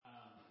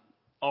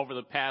over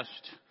the past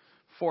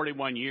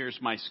 41 years,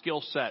 my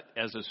skill set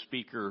as a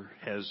speaker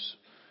has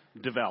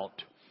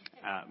developed.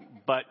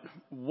 But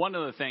one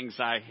of the things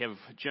I have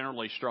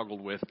generally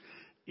struggled with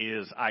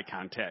is eye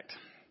contact.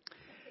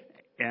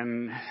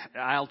 And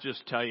I'll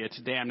just tell you,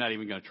 today I'm not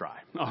even going to try.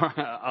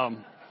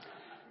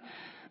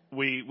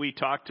 We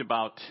talked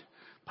about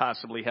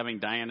possibly having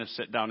Diana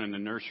sit down in the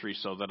nursery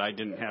so that I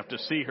didn't have to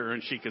see her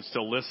and she could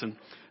still listen.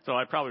 So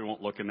I probably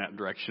won't look in that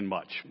direction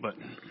much, but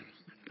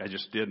I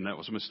just did, and that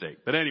was a mistake.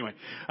 But anyway,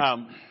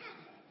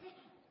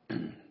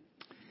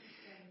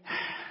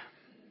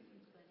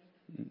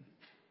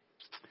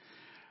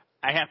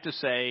 I have to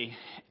say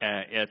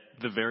at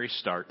the very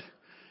start,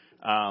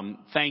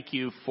 thank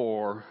you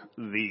for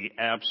the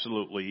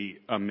absolutely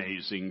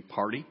amazing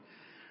party.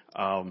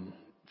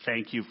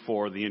 Thank you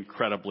for the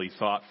incredibly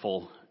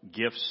thoughtful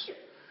gifts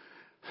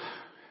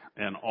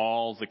and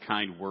all the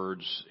kind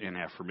words and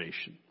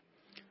affirmation.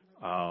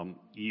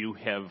 You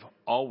have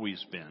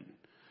always been,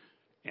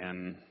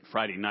 and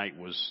Friday night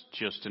was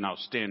just an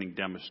outstanding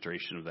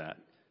demonstration of that.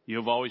 You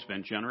have always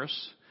been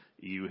generous.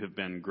 You have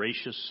been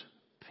gracious,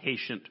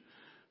 patient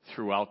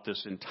throughout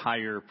this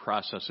entire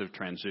process of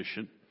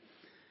transition,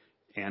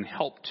 and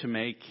helped to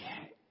make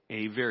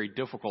a very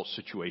difficult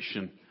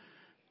situation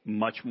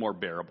much more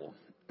bearable.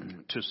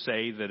 To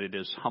say that it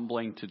is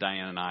humbling to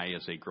Diane and I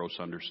is a gross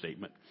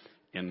understatement,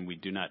 and we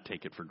do not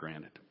take it for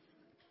granted.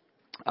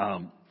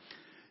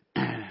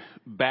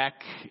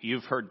 Back,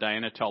 you've heard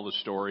Diana tell the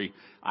story.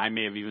 I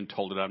may have even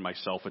told it on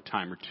myself a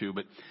time or two,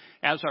 but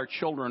as our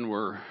children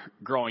were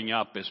growing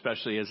up,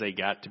 especially as they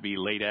got to be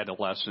late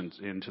adolescents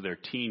into their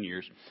teen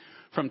years,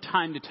 from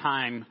time to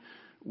time,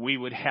 we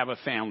would have a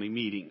family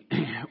meeting,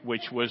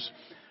 which was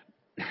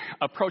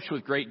approached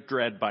with great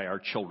dread by our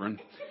children.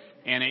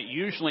 And it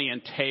usually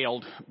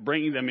entailed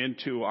bringing them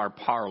into our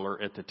parlor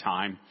at the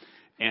time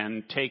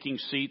and taking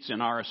seats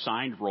in our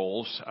assigned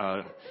roles,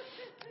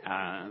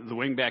 the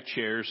wingback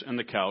chairs and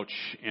the couch.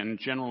 And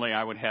generally,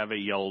 I would have a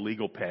yellow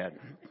legal pad.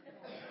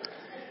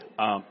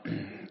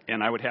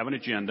 And I would have an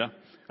agenda.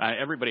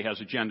 Everybody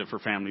has agenda for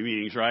family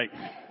meetings, right?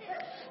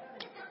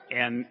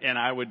 And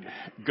I would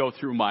go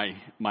through my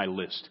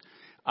list.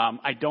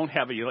 I don't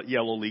have a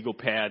yellow legal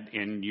pad,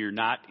 and you're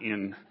not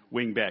in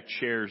wingback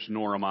chairs,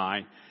 nor am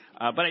I.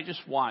 But I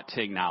just want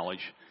to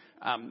acknowledge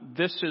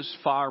this is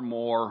far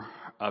more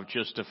of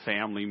just a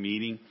family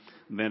meeting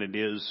than it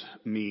is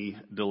me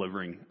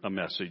delivering a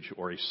message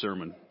or a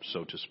sermon,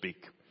 so to speak.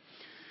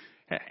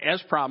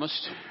 As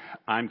promised,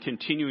 I'm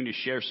continuing to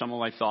share some of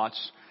my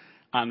thoughts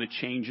on the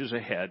changes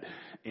ahead.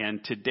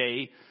 And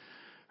today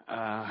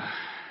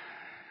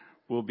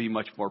will be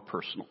much more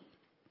personal.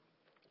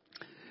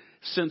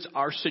 Since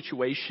our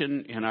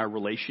situation and our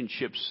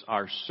relationships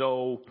are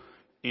so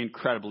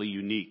incredibly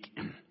unique,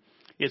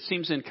 it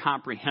seems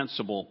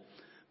incomprehensible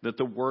that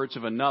the words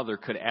of another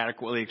could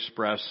adequately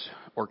express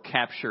or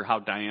capture how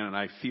Diane and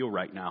I feel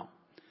right now.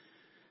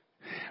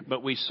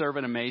 But we serve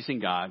an amazing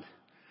God,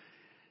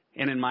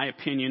 and in my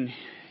opinion,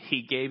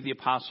 He gave the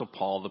Apostle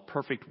Paul the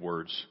perfect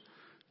words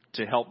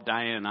to help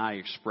Diane and I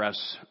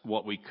express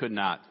what we could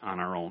not on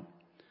our own.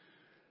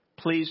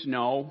 Please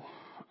know,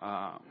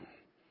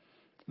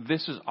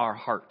 this is our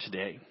heart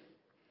today,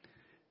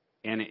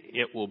 and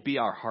it will be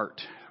our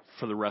heart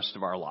for the rest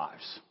of our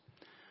lives.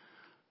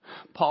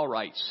 Paul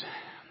writes,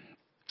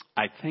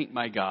 I thank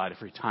my God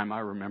every time I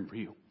remember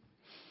you.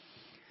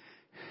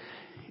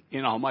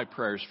 In all my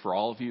prayers for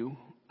all of you,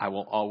 I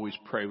will always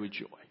pray with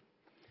joy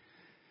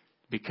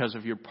because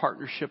of your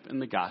partnership in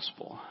the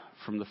gospel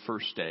from the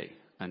first day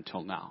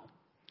until now.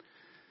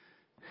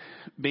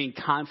 Being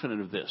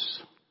confident of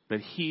this,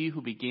 that He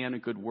who began a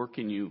good work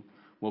in you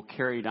will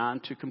carry it on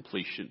to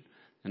completion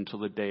until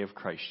the day of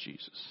Christ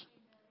Jesus.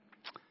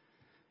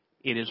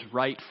 It is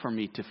right for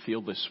me to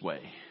feel this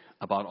way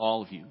about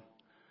all of you,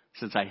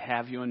 since I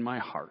have you in my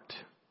heart.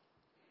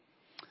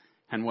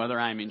 And whether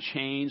I'm in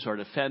chains or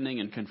defending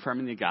and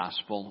confirming the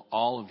gospel,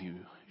 all of you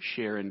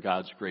share in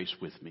God's grace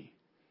with me.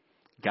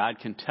 God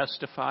can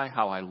testify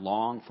how I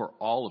long for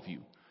all of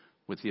you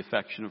with the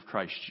affection of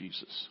Christ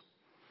Jesus.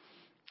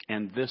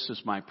 And this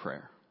is my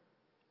prayer,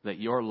 that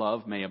your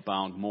love may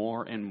abound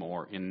more and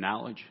more in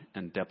knowledge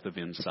and depth of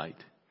insight,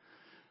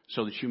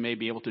 so that you may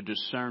be able to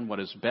discern what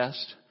is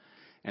best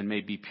and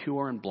may be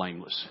pure and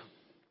blameless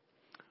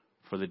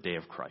for the day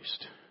of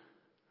Christ,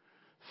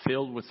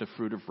 filled with the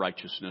fruit of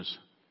righteousness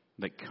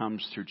that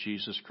comes through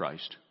Jesus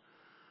Christ,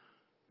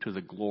 to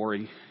the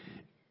glory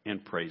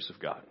and praise of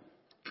God.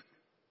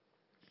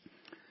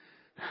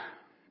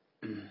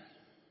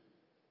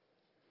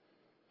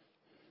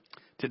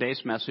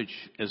 Today's message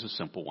is a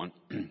simple one,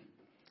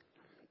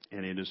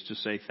 and it is to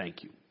say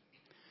thank you.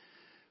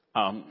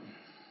 I've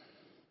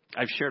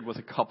shared with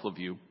a couple of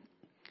you,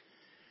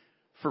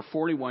 for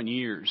 41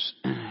 years,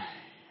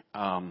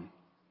 Diane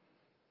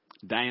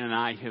and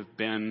I have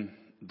been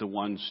the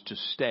ones to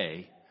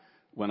stay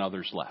when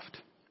others left.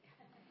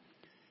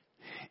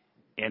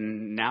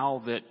 And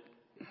now that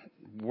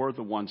we're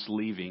the ones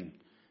leaving,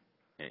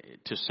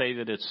 to say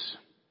that it's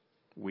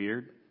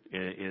weird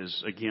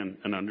is, again,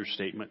 an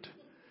understatement.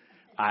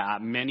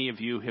 Many of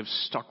you have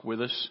stuck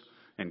with us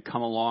and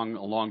come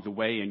along the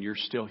way, and you're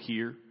still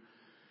here,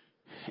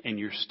 and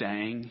you're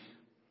staying.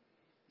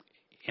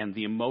 And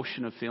the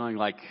emotion of feeling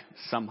like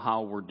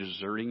somehow we're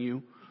deserting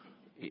you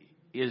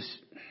is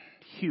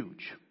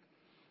huge.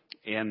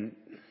 And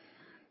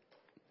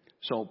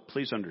so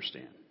please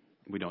understand,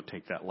 we don't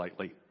take that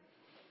lightly.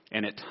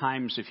 And at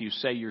times, if you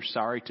say you're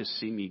sorry to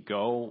see me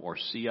go or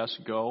see us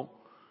go,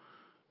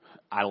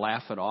 I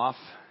laugh it off.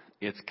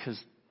 It's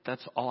because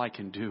that's all I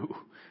can do.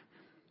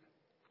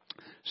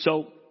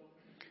 So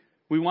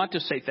we want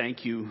to say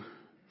thank you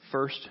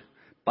first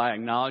by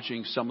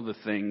acknowledging some of the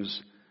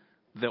things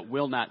that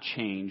will not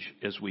change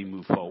as we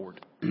move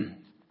forward.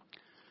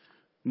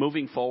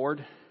 Moving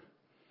forward,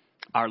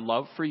 our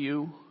love for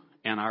you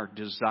and our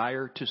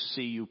desire to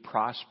see you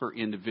prosper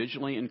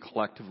individually and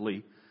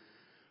collectively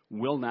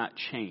will not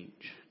change.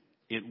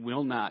 It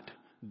will not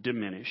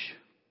diminish.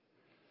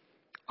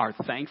 Our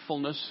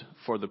thankfulness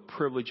for the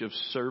privilege of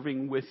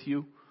serving with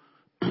you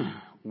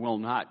will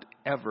not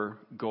ever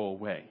go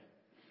away.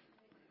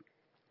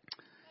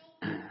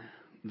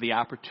 The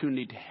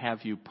opportunity to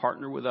have you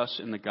partner with us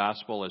in the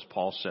gospel, as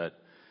Paul said,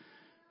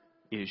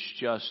 is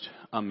just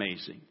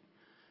amazing.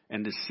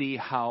 And to see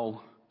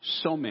how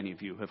so many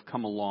of you have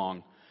come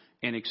along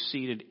and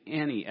exceeded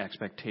any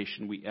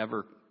expectation we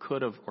ever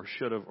could have or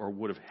should have or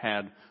would have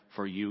had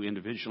for you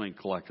individually and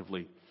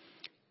collectively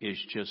is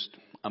just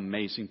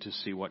amazing to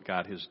see what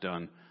God has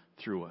done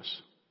through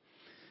us.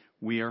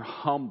 We are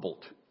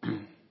humbled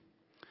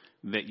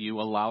that you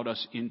allowed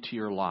us into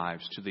your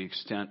lives to the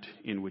extent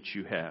in which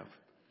you have.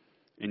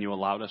 And you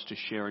allowed us to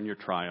share in your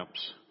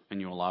triumphs,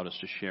 and you allowed us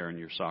to share in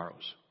your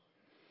sorrows.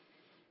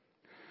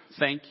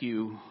 Thank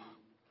you.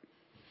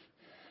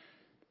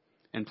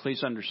 And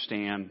please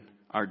understand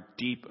our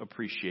deep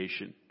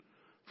appreciation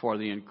for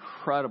the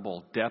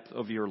incredible depth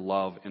of your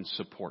love and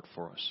support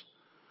for us.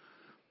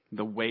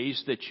 The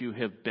ways that you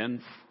have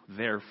been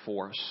there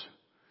for us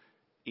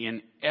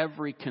in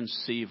every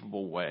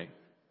conceivable way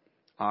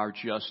are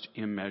just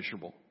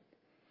immeasurable.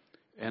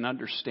 And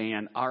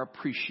understand our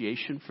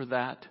appreciation for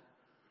that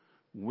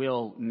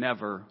will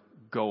never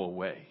go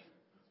away.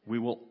 We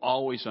will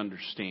always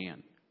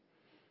understand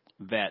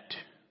that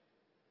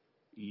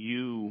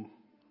you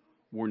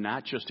were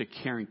not just a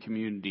caring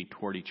community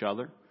toward each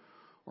other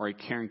or a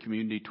caring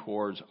community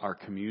towards our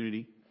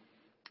community,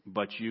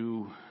 but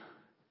you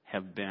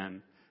have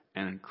been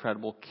an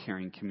incredible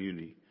caring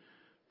community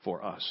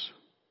for us.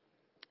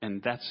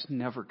 And that's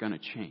never going to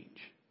change.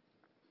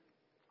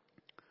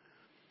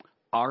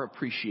 Our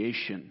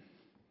appreciation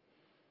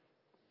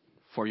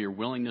for your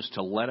willingness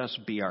to let us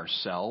be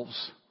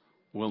ourselves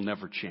will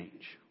never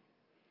change.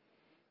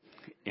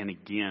 And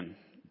again,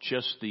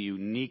 just the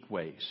unique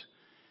ways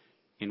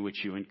in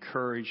which you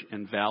encourage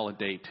and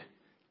validate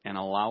and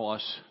allow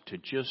us to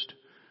just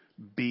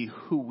be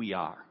who we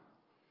are,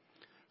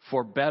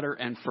 for better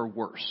and for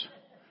worse.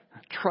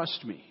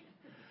 Trust me,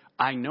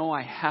 I know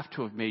I have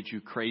to have made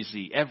you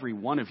crazy, every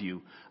one of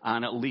you,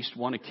 on at least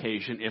one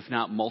occasion, if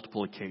not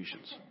multiple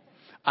occasions.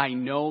 I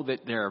know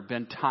that there have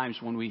been times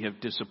when we have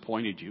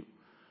disappointed you.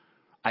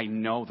 I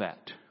know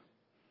that.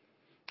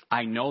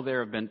 I know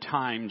there have been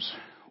times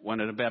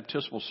when at a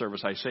baptismal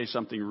service I say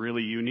something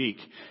really unique.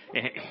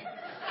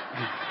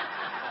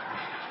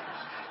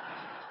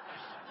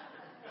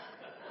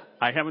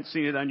 I haven't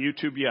seen it on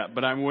YouTube yet,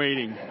 but I'm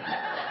waiting.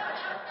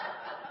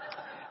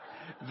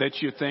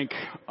 That you think,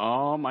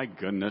 oh my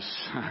goodness.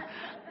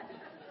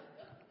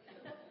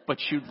 But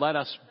you let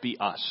us be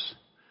us.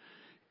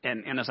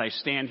 And as I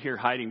stand here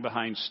hiding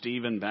behind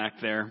Stephen back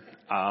there,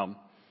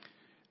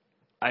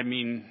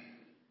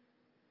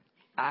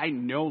 I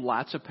know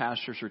lots of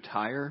pastors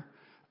retire.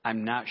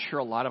 I'm not sure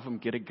a lot of them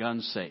get a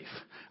gun safe.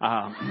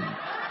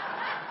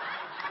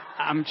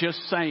 I'm just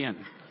saying.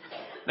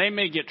 They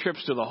may get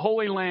trips to the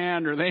Holy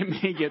Land or they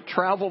may get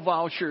travel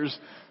vouchers.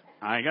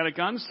 I got a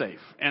gun safe.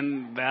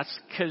 And that's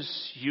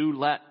because you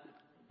let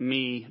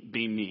me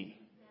be me.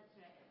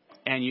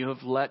 And you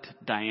have let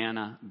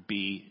Diana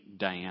be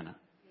Diana.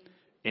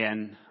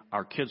 And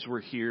our kids were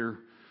here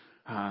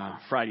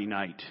Friday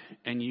night.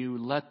 And you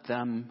let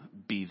them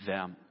be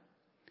them.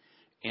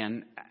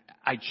 And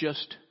I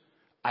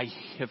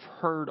have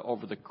heard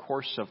over the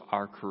course of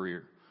our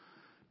career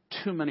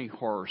too many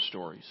horror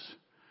stories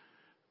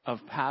of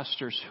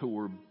pastors who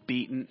were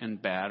beaten and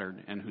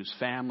battered and whose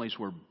families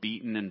were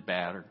beaten and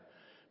battered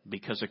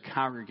because a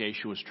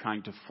congregation was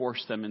trying to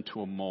force them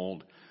into a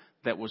mold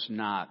that was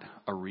not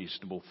a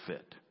reasonable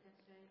fit.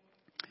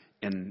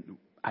 And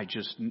I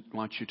just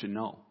want you to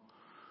know,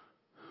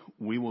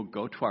 we will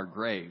go to our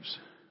graves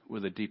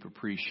with a deep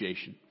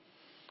appreciation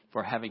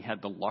for having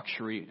had the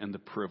luxury and the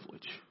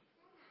privilege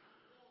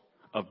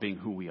of being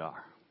who we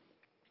are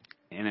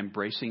and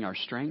embracing our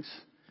strengths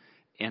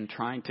and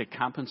trying to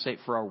compensate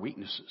for our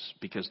weaknesses,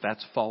 because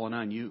that's fallen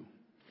on you.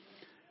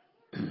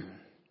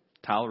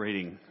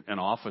 Tolerating an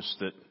office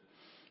that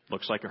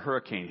looks like a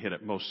hurricane hit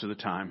it most of the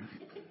time.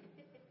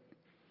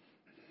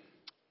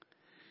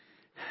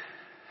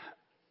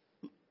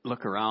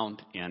 Look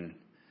around, and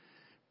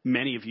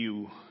many of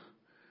you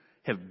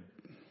have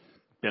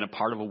been a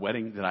part of a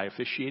wedding that I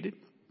officiated.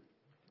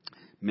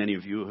 Many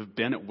of you have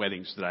been at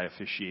weddings that I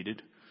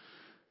officiated.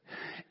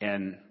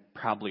 And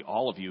probably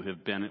all of you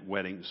have been at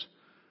weddings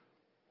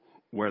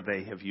where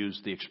they have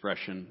used the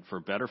expression for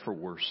better, for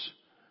worse,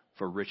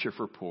 for richer,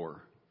 for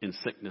poor, in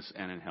sickness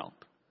and in health.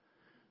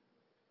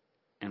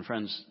 And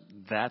friends,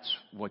 that's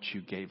what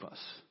you gave us.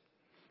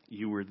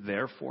 You were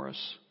there for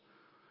us,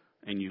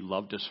 and you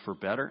loved us for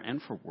better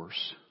and for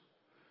worse.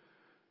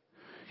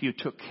 You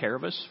took care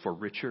of us for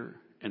richer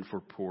and for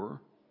poorer,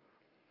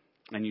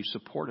 and you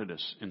supported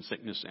us in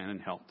sickness and in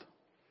health.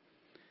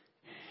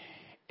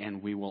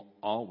 And we will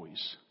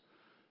always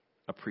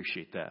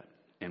appreciate that,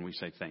 and we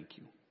say thank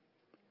you.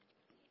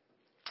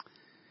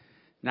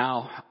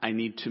 Now I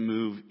need to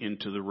move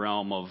into the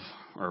realm of,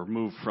 or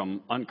move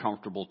from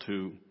uncomfortable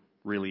to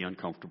really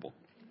uncomfortable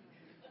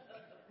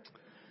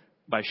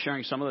by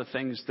sharing some of the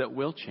things that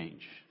will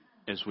change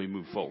as we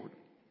move forward.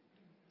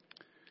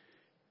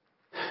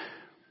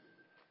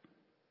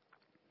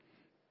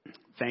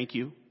 Thank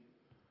you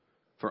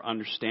for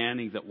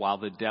understanding that while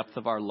the depth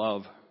of our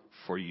love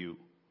for you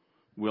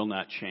will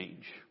not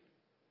change,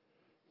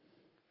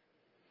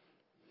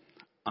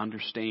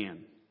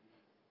 understand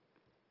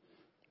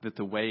that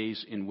the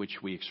ways in which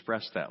we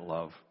express that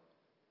love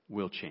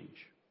will change.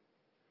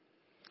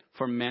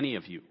 For many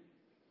of you,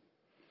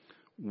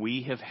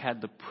 we have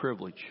had the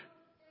privilege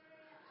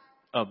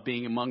of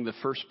being among the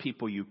first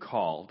people you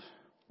called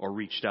or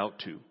reached out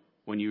to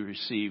when you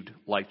received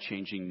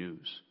life-changing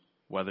news,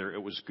 whether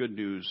it was good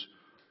news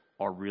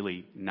or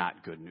really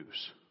not good news.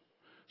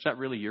 Is that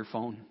really your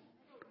phone?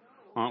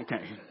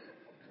 Okay.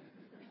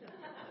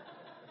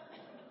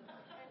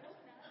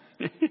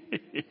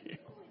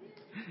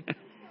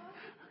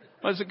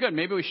 Well, is it good?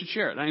 Maybe we should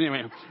share it.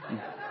 Anyway.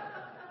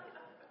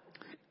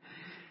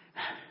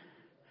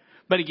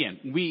 But again,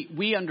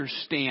 we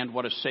understand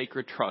what a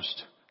sacred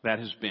trust that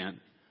has been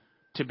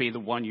to be the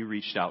one you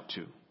reached out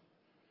to.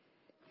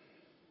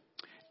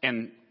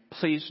 And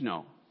please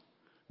know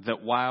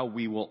that while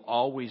we will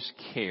always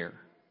care,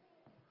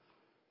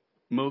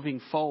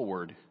 moving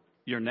forward,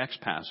 your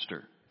next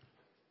pastor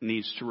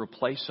needs to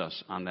replace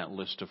us on that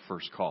list of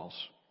first calls.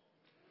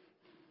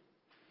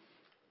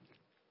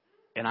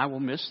 And I will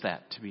miss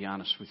that, to be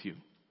honest with you.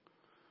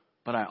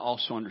 But I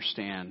also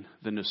understand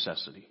the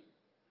necessity.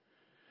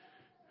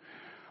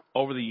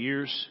 Over the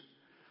years,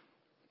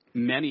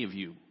 many of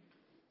you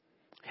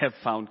have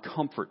found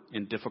comfort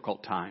in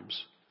difficult times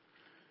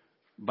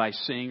by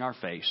seeing our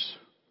face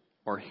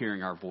or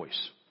hearing our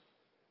voice.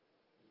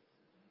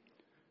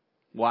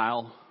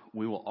 While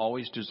we will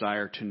always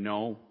desire to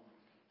know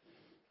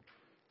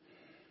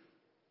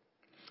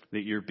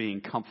that you're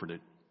being comforted,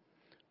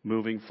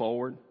 moving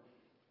forward,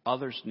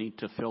 others need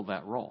to fill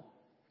that role.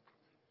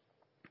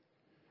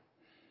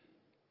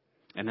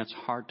 And that's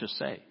hard to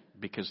say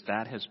because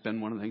that has been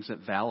one of the things that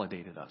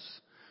validated us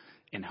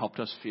and helped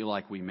us feel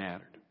like we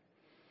mattered.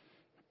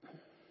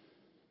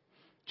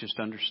 Just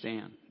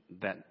understand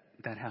that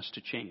that has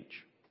to change.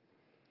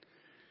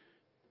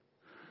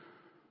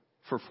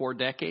 For 4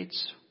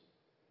 decades,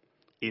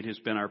 it has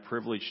been our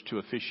privilege to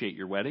officiate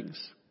your weddings,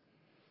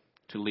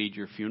 to lead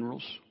your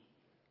funerals,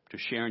 to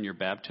share in your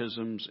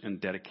baptisms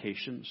and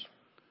dedications,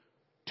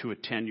 to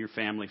attend your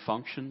family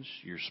functions,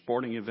 your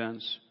sporting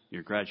events,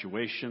 your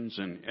graduations,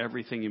 and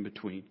everything in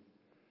between.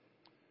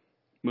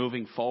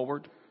 Moving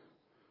forward,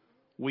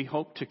 we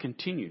hope to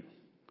continue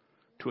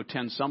to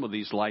attend some of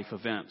these life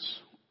events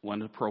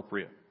when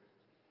appropriate.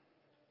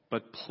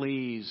 But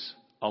please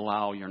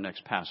allow your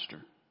next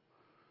pastor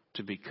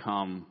to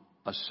become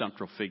a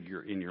central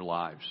figure in your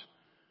lives,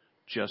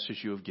 just as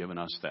you have given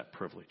us that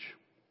privilege.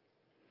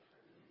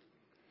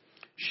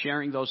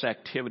 Sharing those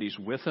activities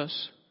with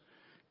us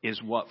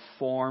is what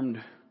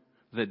formed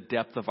the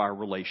depth of our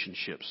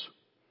relationships.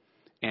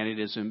 And it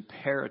is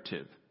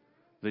imperative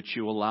that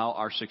you allow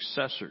our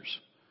successors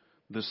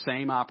the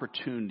same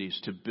opportunities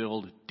to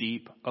build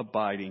deep,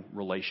 abiding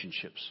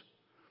relationships.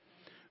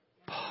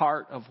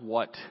 Part of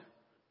what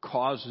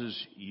causes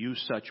you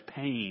such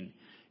pain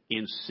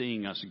in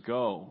seeing us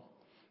go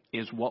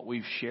is what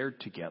we've shared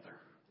together.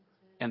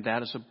 And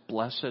that is a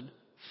blessed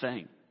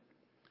thing.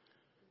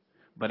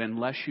 But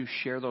unless you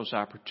share those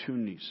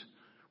opportunities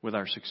with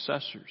our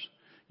successors,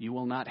 you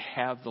will not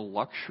have the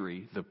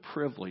luxury, the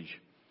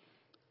privilege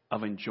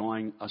of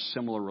enjoying a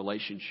similar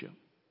relationship.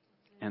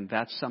 And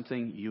that's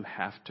something you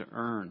have to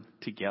earn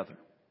together.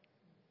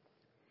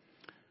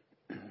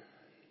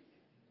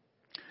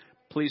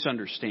 Please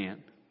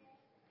understand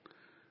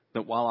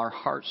that while our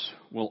hearts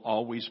will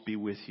always be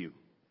with you,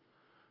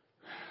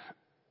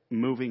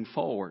 moving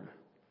forward,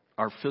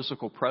 our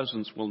physical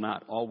presence will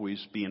not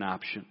always be an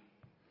option.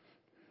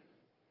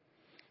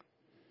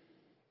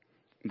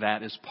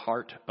 That is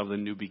part of the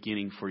new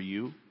beginning for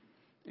you,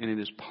 and it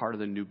is part of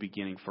the new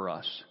beginning for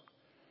us.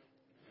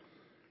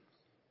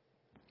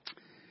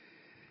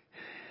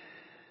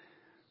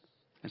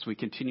 As we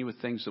continue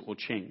with things that will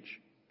change,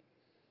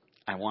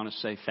 I want to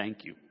say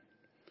thank you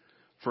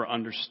for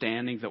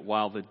understanding that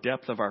while the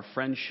depth of our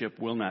friendship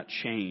will not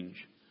change,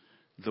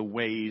 the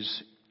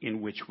ways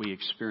in which we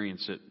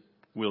experience it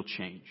will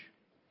change.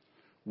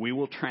 We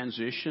will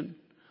transition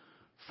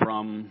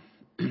from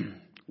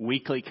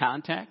weekly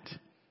contact.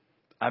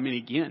 I mean,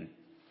 again,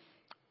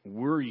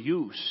 we're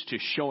used to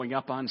showing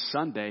up on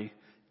Sunday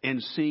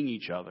and seeing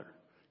each other.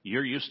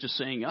 You're used to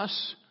seeing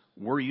us.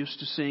 We're used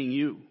to seeing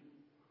you.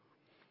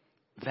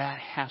 That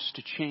has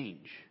to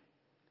change.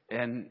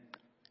 And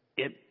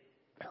it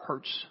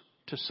hurts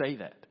to say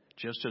that,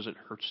 just as it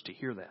hurts to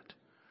hear that.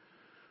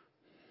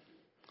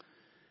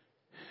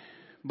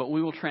 But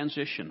we will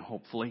transition,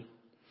 hopefully,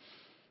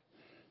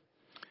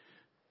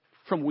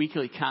 from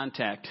weekly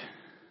contact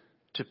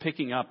to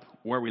picking up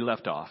where we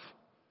left off,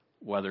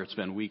 whether it's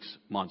been weeks,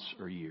 months,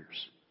 or years.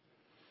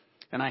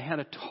 And I had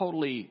a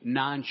totally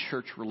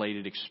non-church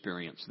related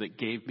experience that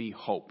gave me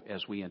hope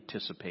as we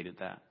anticipated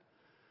that.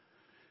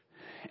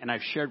 And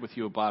I've shared with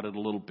you about it a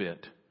little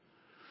bit.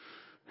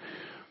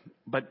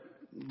 But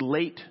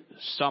late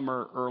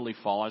summer, early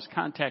fall, I was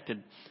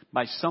contacted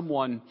by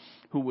someone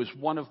who was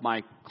one of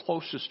my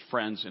closest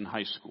friends in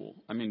high school.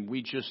 I mean,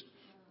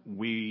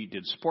 we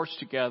did sports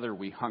together.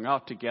 We hung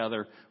out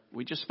together.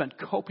 We just spent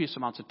copious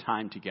amounts of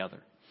time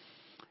together.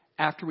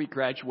 After we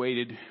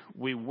graduated,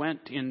 we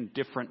went in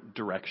different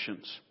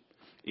directions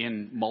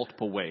in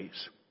multiple ways.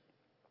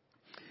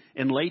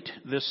 And late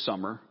this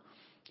summer,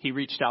 he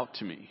reached out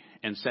to me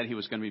and said he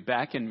was going to be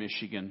back in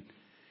Michigan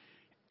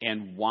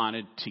and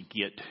wanted to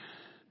get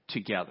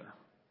together.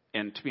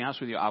 And to be honest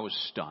with you, I was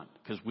stunned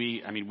because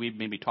we'd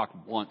maybe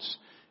talked once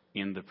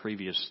in the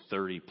previous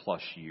 30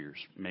 plus years,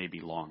 maybe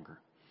longer.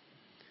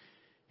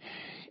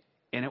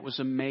 And it was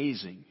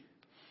amazing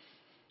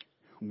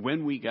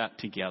when we got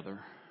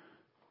together.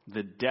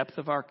 The depth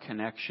of our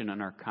connection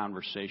and our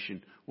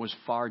conversation was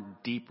far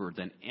deeper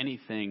than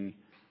anything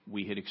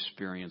we had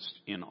experienced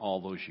in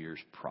all those years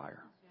prior.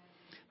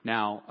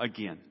 Now,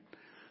 again,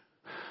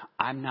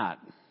 I'm not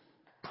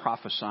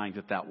prophesying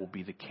that will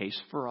be the case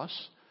for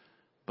us,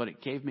 but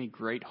it gave me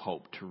great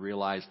hope to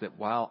realize that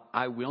while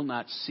I will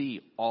not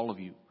see all of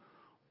you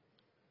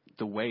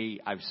the way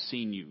I've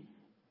seen you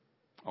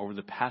over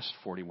the past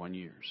 41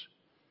 years,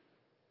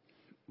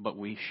 but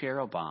we share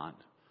a bond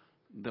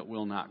that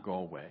will not go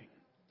away.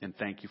 And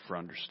thank you for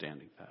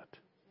understanding that.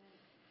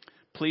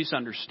 Please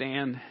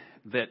understand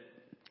that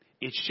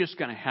it's just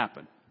going to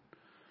happen.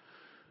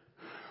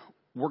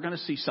 We're going to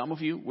see some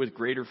of you with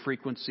greater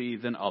frequency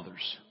than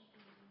others.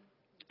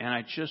 And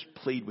I just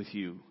plead with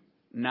you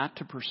not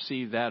to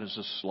perceive that as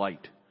a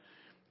slight.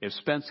 If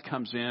Spence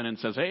comes in and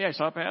says, hey, I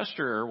saw a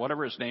pastor, or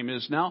whatever his name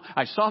is now,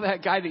 I saw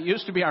that guy that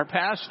used to be our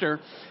pastor.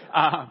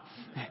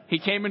 He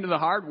came into the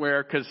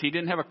hardware because he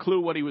didn't have a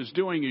clue what he was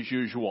doing as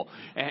usual.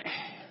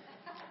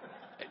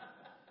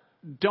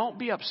 Don't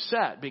be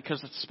upset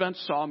because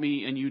Spence saw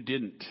me and you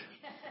didn't.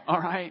 All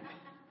right?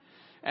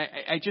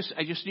 I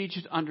just need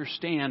you to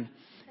understand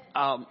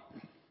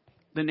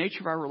the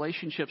nature of our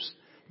relationships.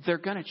 They're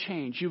going to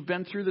change. You've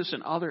been through this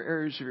in other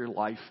areas of your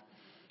life.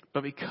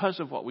 But because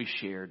of what we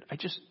shared, I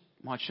just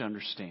want you to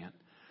understand.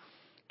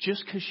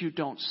 Just because you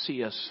don't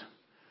see us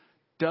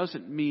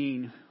doesn't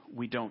mean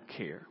we don't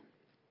care.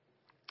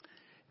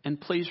 And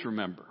please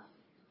remember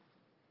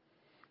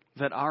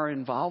that our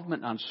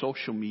involvement on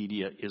social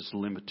media is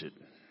limited.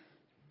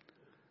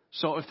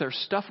 So if there's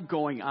stuff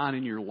going on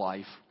in your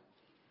life,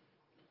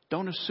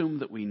 don't assume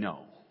that we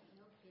know.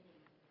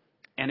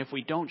 And if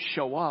we don't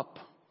show up,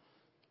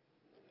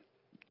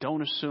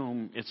 don't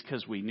assume it's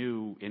because we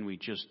knew and we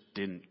just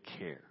didn't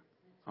care.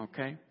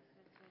 Okay?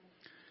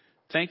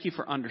 Thank you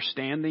for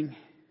understanding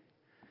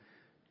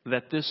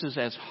that this is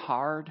as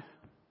hard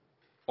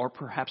or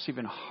perhaps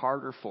even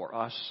harder for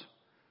us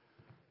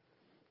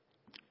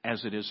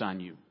as it is on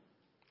you.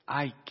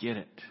 I get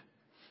it.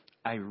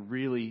 I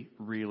really,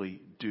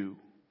 really do.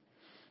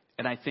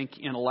 And I think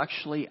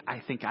intellectually,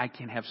 I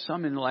can have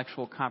some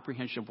intellectual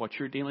comprehension of what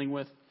you're dealing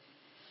with.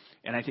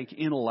 And I think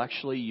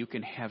intellectually, you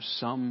can have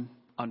some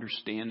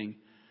understanding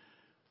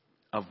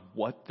of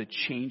what the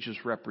changes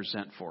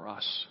represent for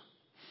us.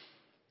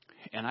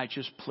 And I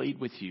just plead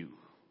with you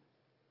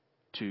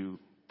to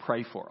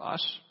pray for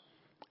us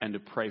and to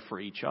pray for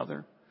each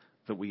other,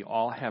 that we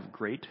all have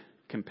great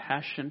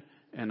compassion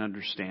and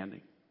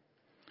understanding.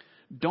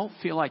 Don't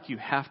feel like you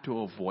have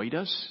to avoid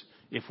us.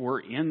 If we're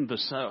in the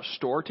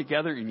store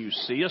together and you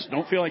see us,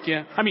 don't feel like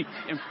you. I mean,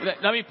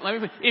 let me.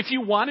 If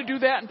you want to do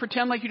that and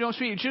pretend like you don't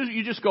see it,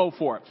 you just go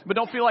for it. But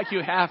don't feel like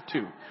you have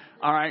to.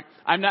 All right.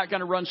 I'm not going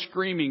to run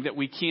screaming that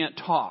we can't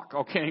talk.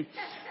 Okay.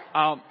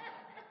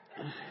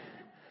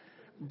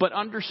 But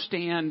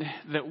understand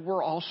that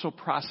we're also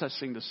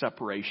processing the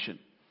separation.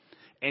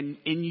 And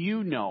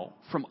you know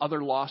from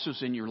other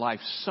losses in your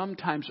life,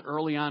 sometimes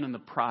early on in the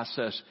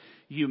process,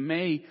 you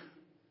may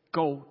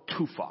go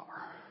too far.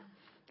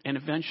 And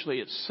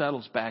eventually it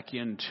settles back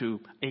into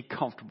a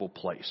comfortable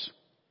place.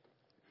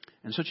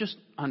 And so just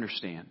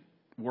understand,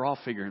 we're all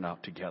figuring it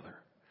out together.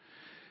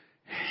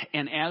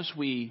 And as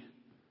we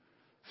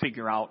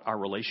figure out our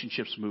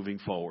relationships moving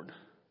forward,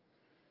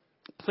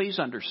 please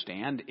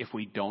understand if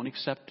we don't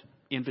accept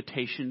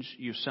invitations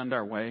you send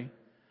our way,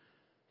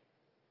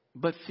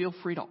 but feel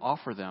free to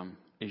offer them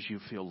as you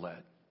feel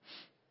led.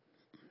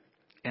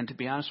 And to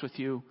be honest with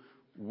you,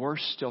 we're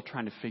still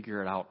trying to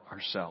figure it out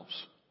ourselves.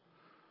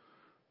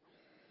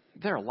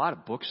 There are a lot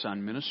of books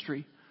on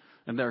ministry,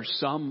 and there are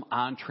some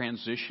on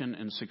transition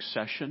and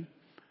succession.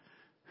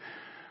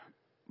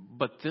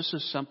 But this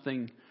is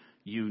something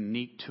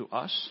unique to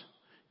us,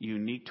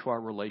 unique to our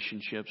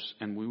relationships,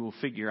 and we will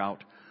figure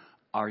out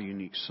our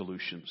unique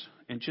solutions.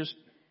 And just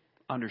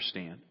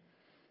understand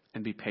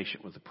and be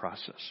patient with the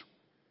process.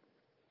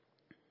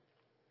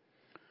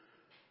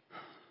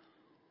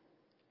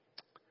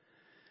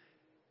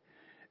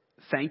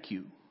 Thank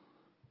you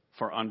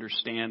for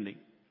understanding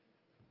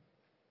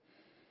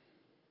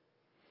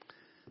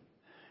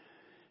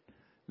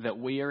that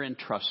we are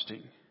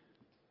entrusting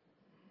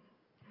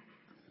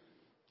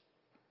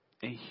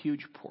a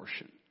huge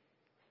portion,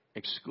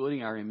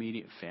 excluding our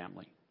immediate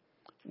family.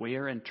 We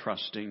are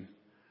entrusting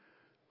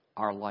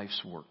our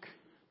life's work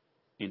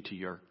into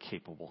your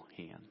capable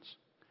hands.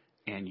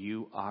 And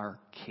you are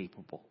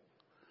capable.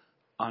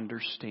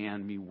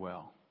 Understand me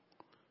well.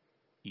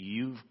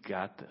 You've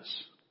got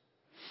this.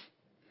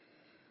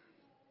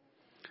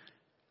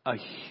 A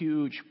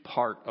huge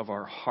part of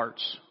our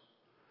hearts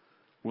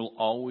will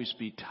always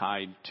be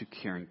tied to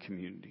caring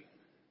community.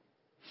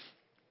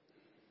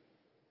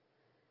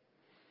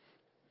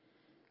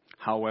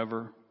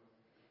 However,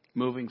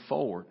 moving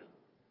forward,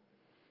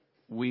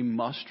 we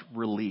must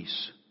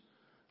release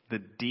the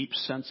deep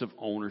sense of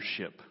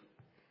ownership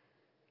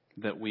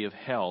that we have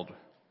held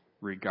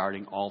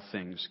regarding all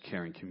things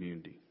caring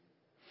community.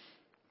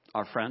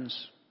 Our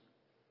friends,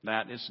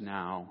 that is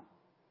now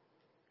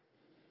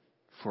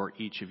for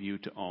each of you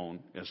to own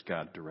as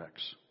God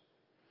directs.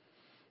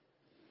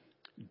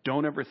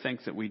 Don't ever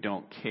think that we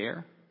don't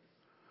care,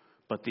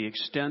 but the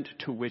extent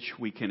to which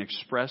we can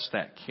express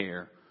that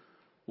care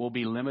will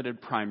be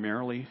limited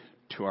primarily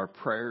to our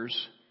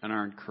prayers and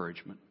our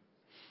encouragement.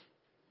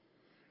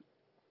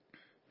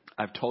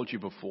 I've told you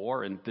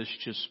before, and this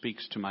just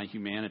speaks to my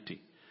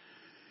humanity.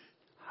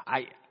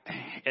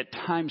 At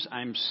times,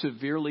 I'm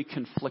severely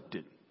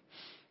conflicted.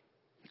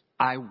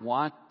 I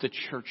want the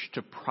church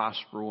to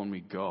prosper when we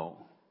go.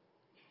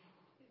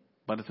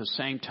 But at the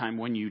same time,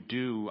 when you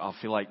do, I'll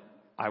feel like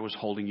I was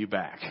holding you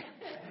back.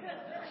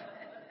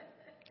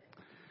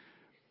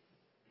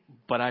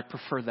 But I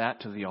prefer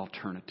that to the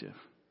alternative.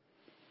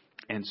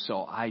 And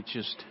so I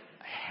just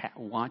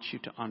want you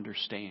to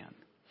understand,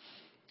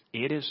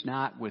 it is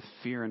not with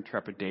fear and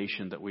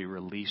trepidation that we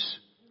release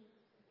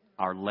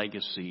our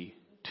legacy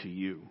to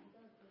you.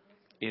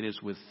 It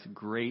is with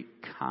great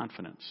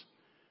confidence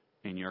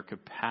in your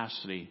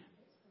capacity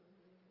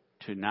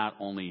to not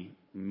only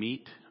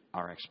meet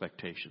our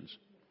expectations,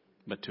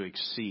 but to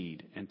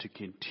exceed and to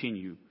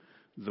continue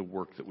the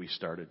work that we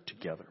started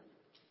together.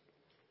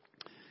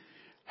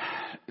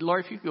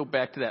 Laura, if you could go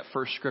back to that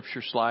first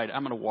scripture slide,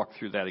 I'm going to walk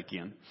through that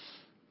again.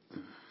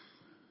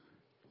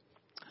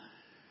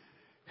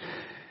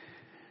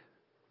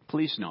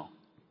 Please know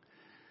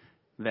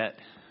that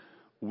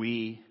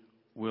we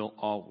will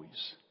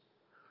always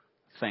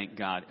thank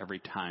God every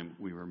time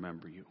we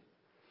remember you.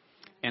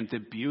 And the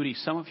beauty,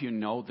 some of you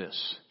know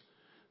this,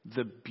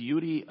 the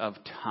beauty of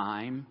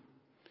time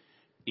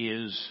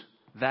is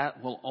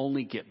that will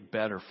only get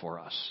better for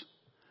us.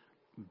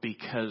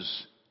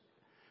 Because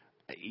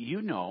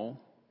you know,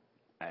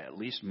 at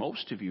least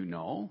most of you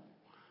know,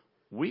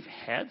 we've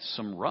had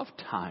some rough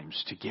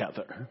times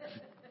together.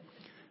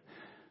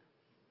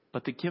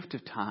 But the gift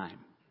of time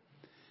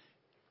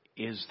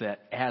is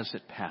that as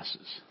it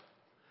passes,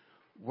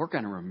 we're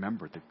going to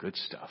remember the good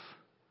stuff.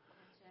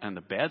 And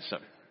the bad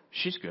stuff,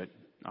 she's good.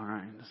 All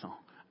right. So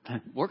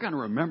we're going to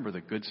remember the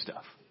good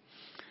stuff.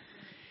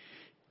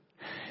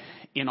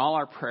 In all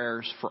our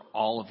prayers for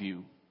all of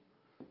you,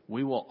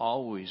 we will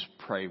always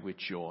pray with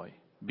joy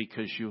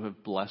because you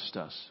have blessed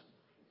us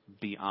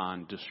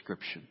beyond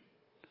description.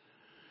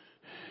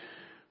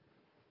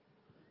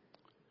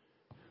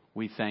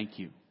 We thank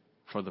you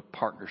for the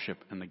partnership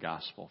in the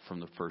gospel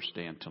from the first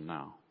day until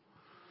now.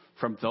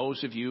 From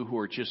those of you who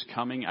are just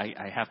coming,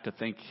 I have to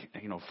think,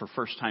 for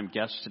first-time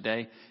guests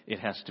today, it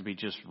has to be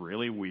just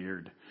really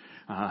weird.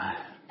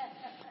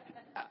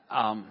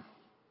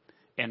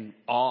 And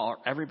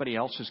everybody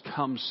else has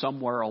come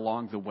somewhere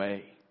along the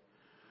way.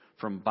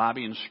 From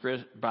Bobby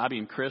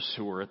and Chris,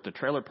 who were at the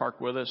trailer park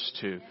with us,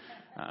 to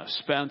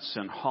Spence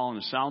and Hall and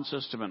the sound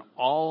system, and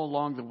all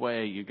along the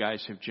way, you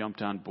guys have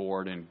jumped on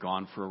board and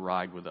gone for a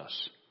ride with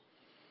us.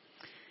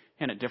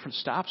 And at different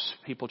stops,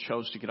 people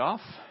chose to get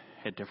off.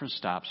 At different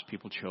stops,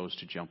 people chose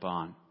to jump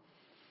on.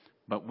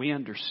 But we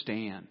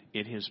understand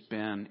it has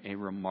been a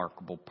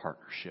remarkable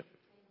partnership,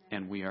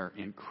 and we are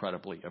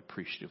incredibly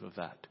appreciative of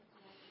that.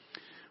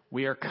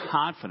 We are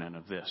confident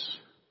of this,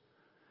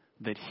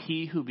 that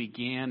he who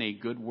began a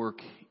good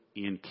work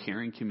in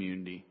caring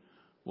community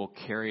will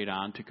carry it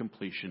on to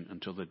completion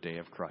until the day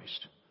of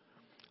Christ.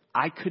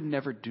 I could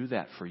never do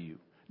that for you.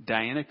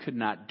 Diana could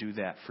not do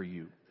that for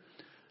you.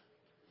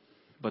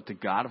 But the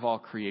God of all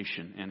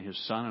creation and his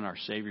Son and our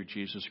Savior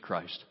Jesus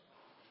Christ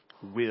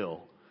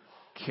will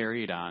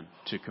carry it on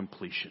to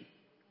completion.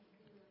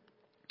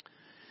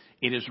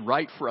 It is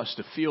right for us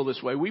to feel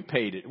this way. We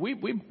paid it.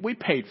 We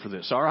paid for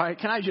this, all right?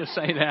 Can I just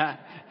say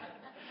that?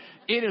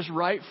 It is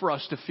right for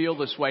us to feel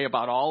this way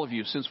about all of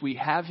you, since we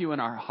have you in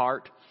our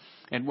heart.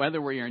 And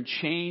whether we're in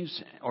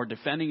chains or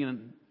defending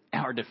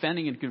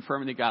and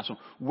confirming the gospel,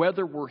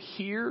 whether we're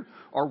here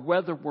or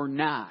whether we're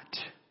not,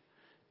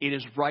 it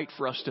is right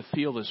for us to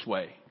feel this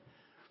way.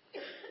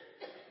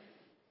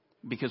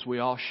 Because we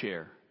all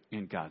share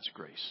in God's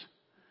grace.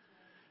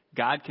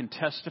 God can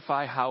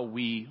testify how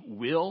we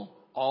will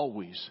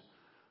always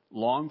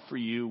long for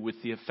you with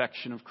the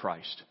affection of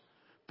Christ.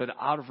 But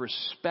out of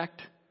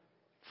respect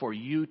for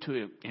you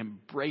to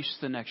embrace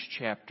the next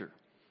chapter,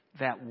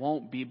 that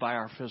won't be by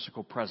our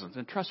physical presence.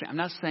 And trust me, I'm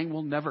not saying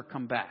we'll never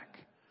come back.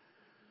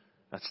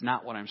 That's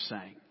not what I'm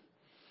saying.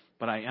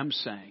 But I am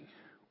saying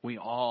we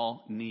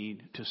all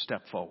need to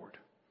step forward.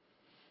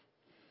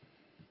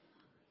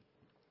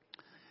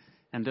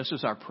 And this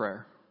is our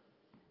prayer.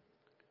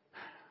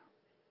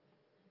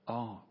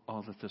 Oh,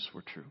 that this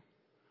were true.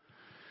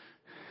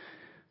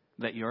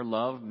 That your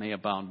love may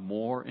abound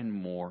more and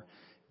more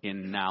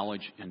in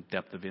knowledge and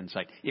depth of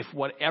insight. If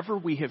whatever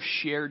we have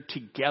shared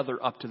together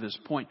up to this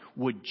point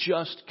would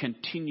just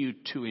continue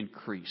to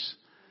increase,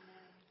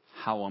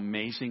 how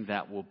amazing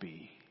that will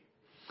be.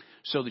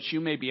 So that you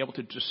may be able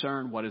to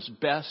discern what is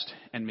best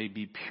and may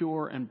be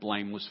pure and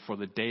blameless for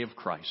the day of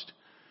Christ.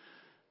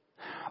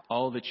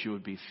 Oh, that you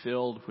would be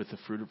filled with the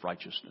fruit of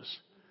righteousness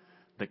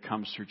that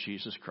comes through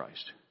Jesus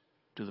Christ,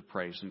 to the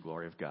praise and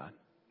glory of God.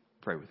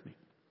 Pray with me.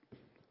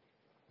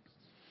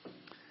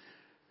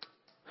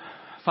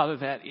 Father,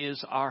 that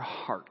is our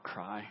heart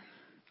cry.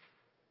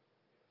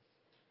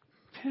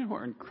 And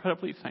we're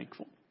incredibly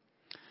thankful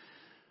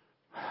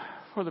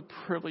for the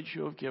privilege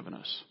you have given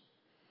us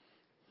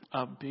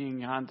of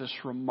being on this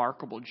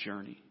remarkable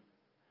journey.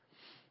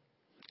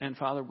 And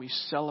Father, we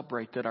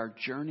celebrate that our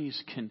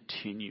journeys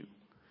continue,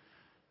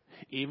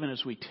 even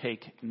as we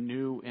take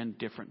new and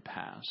different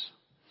paths.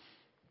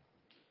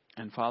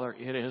 And Father,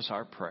 it is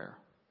our prayer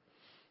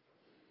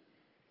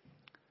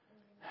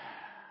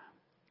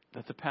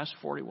that the past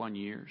 41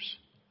 years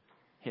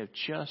have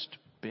just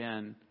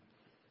been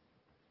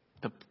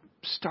the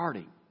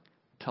starting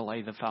to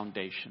lay the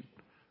foundation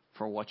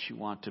for what you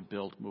want to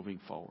build moving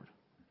forward.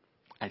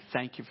 I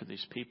thank you for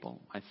these people.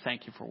 I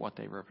thank you for what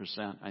they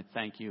represent. I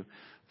thank you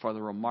for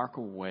the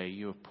remarkable way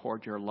you have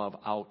poured your love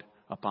out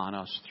upon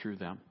us through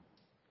them.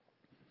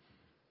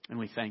 And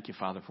we thank you,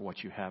 Father, for what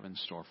you have in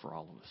store for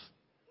all of us.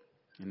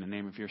 In the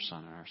name of your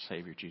Son and our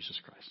Savior, Jesus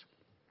Christ.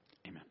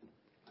 Amen.